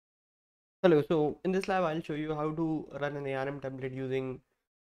Hello, so in this lab, I'll show you how to run an ARM template using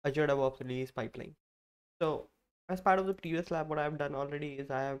Azure DevOps release pipeline. So as part of the previous lab, what I've done already is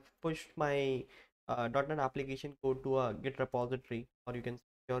I have pushed my .NET application code to a Git repository, or you can say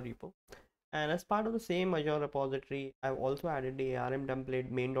Azure repo. And as part of the same Azure repository, I've also added the ARM template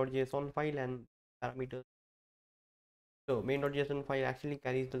main.json file and parameters. So main.json file actually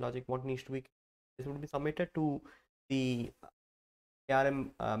carries the logic what needs to be. This would be submitted to the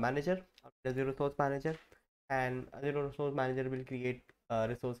ARM manager, or Azure resource manager, and Azure resource manager will create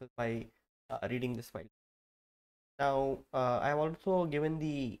resources by reading this file. Now I have also given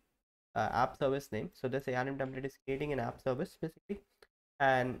the app service name. So this ARM template is creating an app service basically,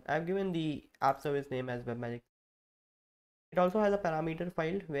 and I've given the app service name as webmagic. It also has a parameter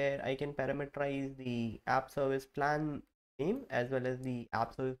file where I can parameterize the app service plan name as well as the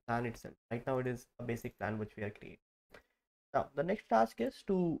app service plan itself. Right now it is a basic plan which we are creating. Now the next task is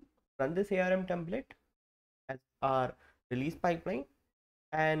to run this ARM template as our release pipeline,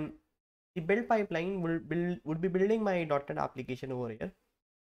 and the build pipeline would be building my .NET application over here.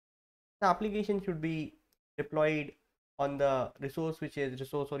 The application should be deployed on the resource which is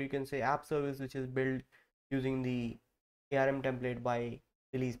resource, or you can say app service, which is built using the ARM template by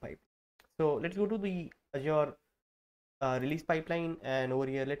release pipeline. So let's go to the Azure release pipeline, and over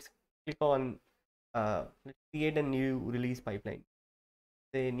here let's click on let's create a new release pipeline.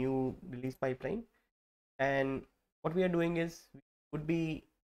 Say new release pipeline, and what we are doing is we would be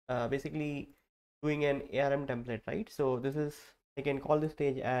basically doing an ARM template, right? So this is, I can call this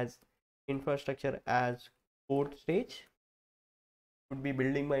stage as infrastructure as code stage. Would be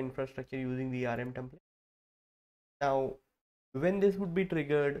building my infrastructure using the ARM template. Now when this would be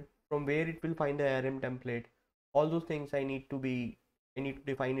triggered, from where it will find the ARM template, all those things I need to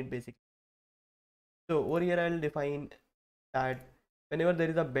define it basically. So over here I'll define that whenever there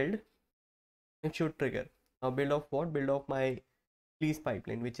is a build, it should trigger. Now build of what? Build of my release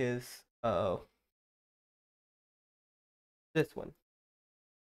pipeline, which is this one.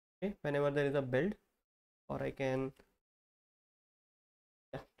 Okay, whenever there is a build, or I can,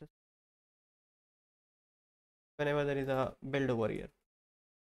 yeah, just whenever there is a build over here,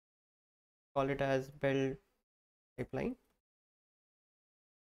 call it as build pipeline,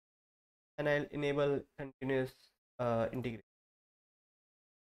 and I'll enable continuous integration.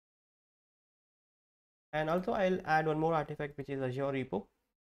 And also I'll add one more artifact, which is Azure repo,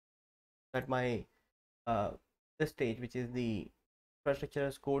 that my uh, this stage, which is the infrastructure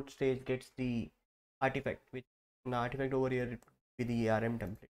as code stage, gets the artifact, which an artifact over here it would be the ARM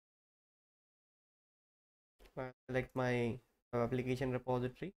template. Select my application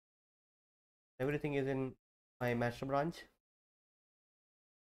repository. Everything is in my master branch.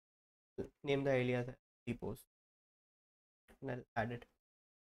 Name the alias repos, and I'll add it.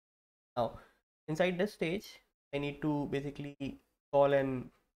 Now inside this stage, I need to basically call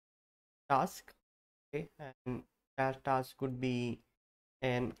an task. Okay, and that task could be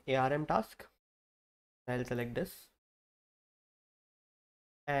an ARM task. I'll select this,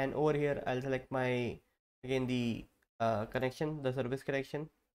 and over here I'll select my, again, the connection, the service connection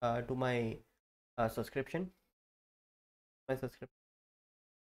to my subscription, my subscription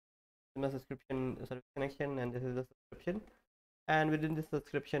service connection, and this is the subscription. And within this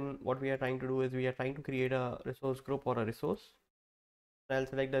subscription, what we are trying to do is we are trying to create a resource group or a resource. I'll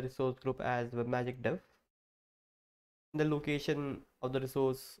select the resource group as webmagic dev. The location of the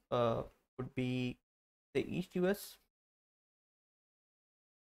resource would be the East US,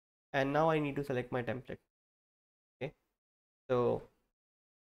 and now I need to select my template. Okay, so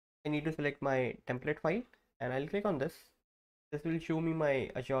I need to select my template file, and I'll click on this. This will show me my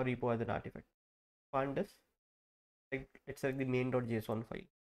Azure repo as an artifact. Find this, let's select the main.json file.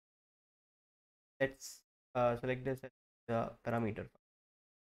 Let's select this as the parameter file.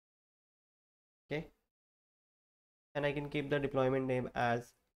 Okay, and I can keep the deployment name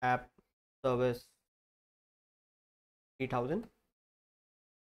as app service 3000.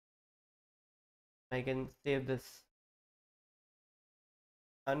 I can save this.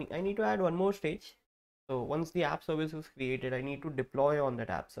 I need to add one more stage. So once the app service is created, I need to deploy on that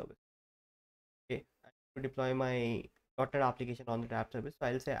app service. Okay, I need to deploy my .NET application on that app service. So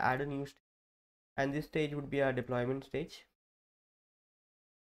I'll say add a new stage, and this stage would be a deployment stage.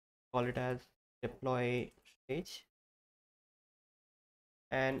 Call it as deploy stage,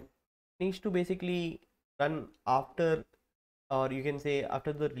 and needs to basically run after, or you can say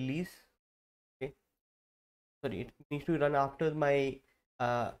after the release. Okay, sorry, it needs to run after my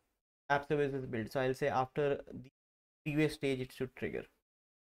uh, app service is built. So I'll say after the previous stage it should trigger.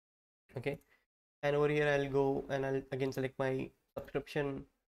 Okay, and over here I'll go and I'll again select my subscription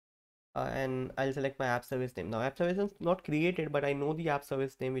and I'll select my app service name. Now app service is not created, but I know the app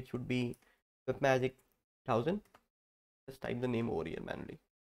service name, which would be webmagic 1000. Just type the name over here manually,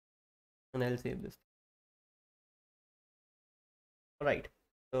 and I'll save this. All right.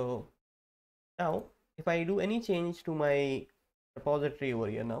 So now if I do any change to my repository over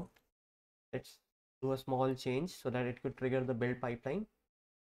here now, let's do a small change so that it could trigger the build pipeline.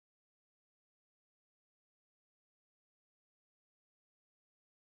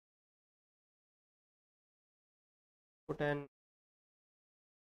 Put an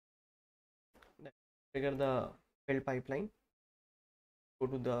trigger the build pipeline. Go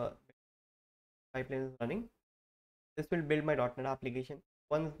to the pipeline is running. This will build my .NET application.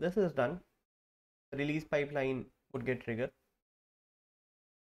 Once this is done, the release pipeline would get triggered.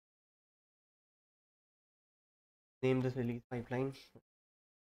 Name this release pipeline.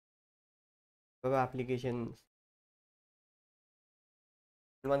 Web applications.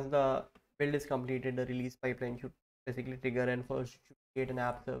 Once the build is completed, the release pipeline should basically trigger, and first should create an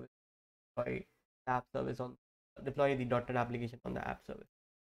app service. Deploy the app service on deploy the .NET application on the app service.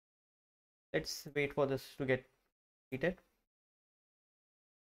 Let's wait for this to get completed.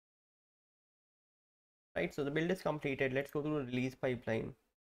 Right, so the build is completed. Let's go to the release pipeline.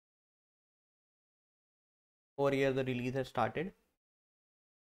 Over here, the release has started,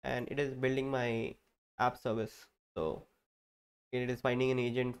 and it is building my app service. So it is finding an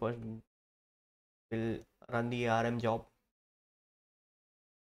agent. First will run the ARM job.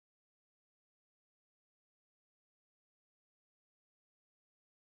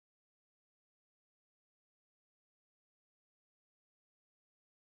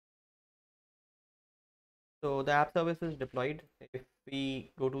 So the app service is deployed. If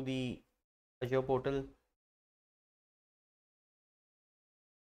we go to the Azure portal,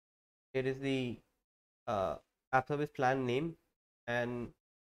 here is the app service plan name, and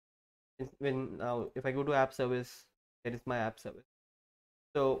when now if I go to app service, there is my app service.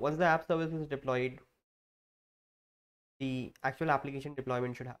 So once the app service is deployed, the actual application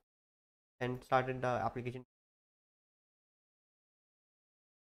deployment should happen, and started the application.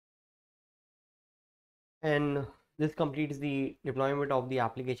 And this completes the deployment of the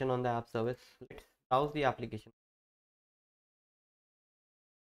application on the app service. Let's browse the application.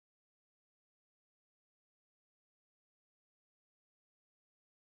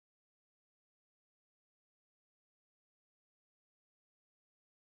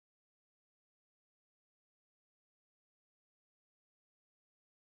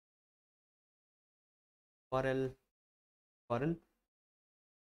 URL, URL,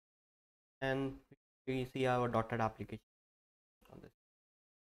 and we see our dotted application on this.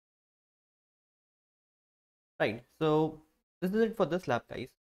 Right. So this is it for this lab, guys.